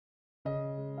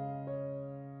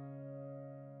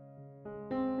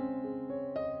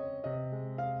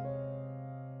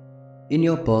In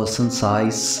your person's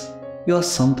eyes, you are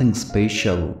something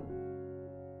special.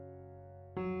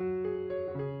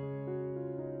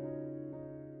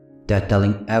 They are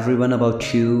telling everyone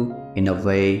about you in a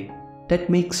way that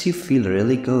makes you feel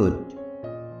really good.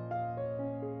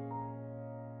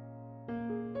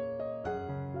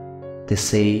 They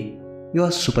say you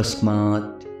are super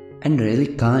smart and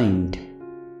really kind.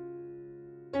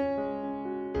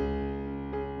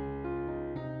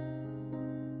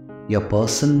 Your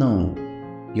person knows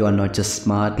you are not just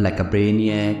smart like a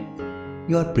brainiac,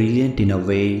 you are brilliant in a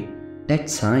way that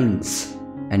shines,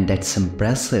 and that's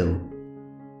impressive.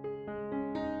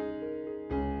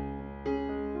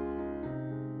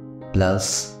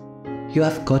 Plus, you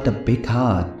have got a big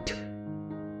heart.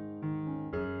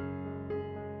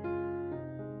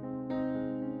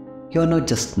 You're not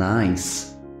just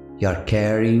nice, you're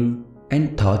caring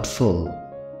and thoughtful.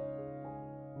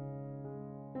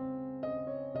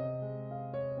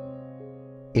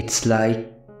 It's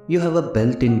like you have a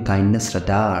built-in kindness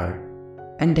radar,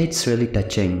 and that's really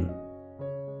touching.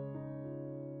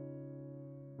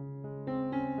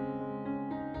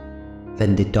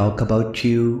 When they talk about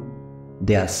you,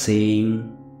 they are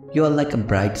saying you are like a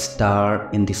bright star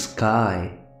in the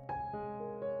sky.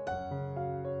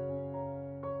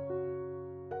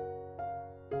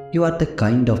 You are the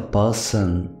kind of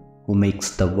person who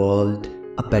makes the world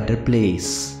a better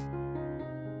place.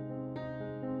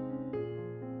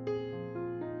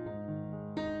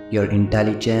 Your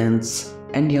intelligence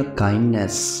and your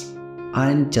kindness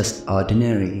aren't just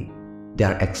ordinary, they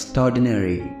are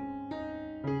extraordinary.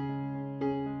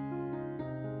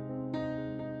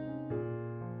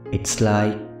 It's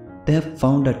like they have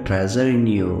found a treasure in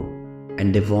you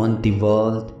and they want the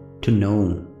world to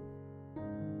know.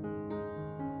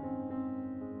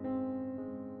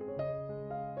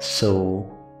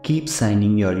 So keep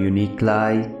shining your unique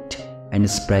light and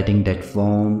spreading that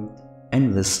warmth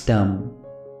and wisdom.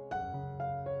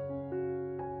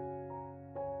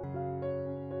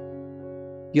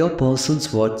 Your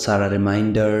person's words are a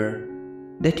reminder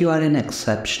that you are an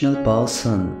exceptional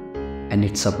person, and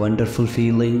it's a wonderful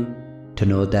feeling to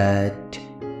know that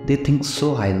they think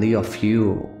so highly of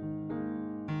you.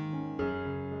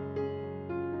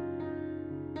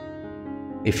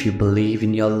 If you believe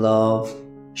in your love,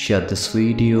 share this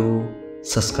video,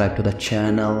 subscribe to the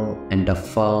channel and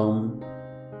affirm,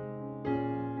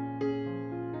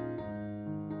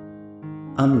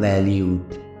 I'm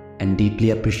valued and deeply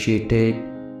appreciated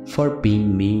for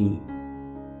being me.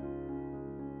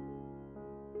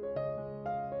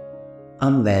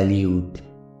 I'm valued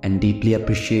and deeply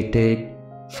appreciated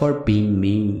for being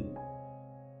me.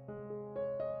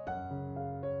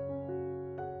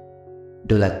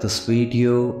 Do like this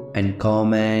video and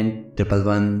comment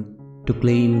 111 to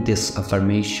claim this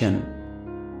affirmation.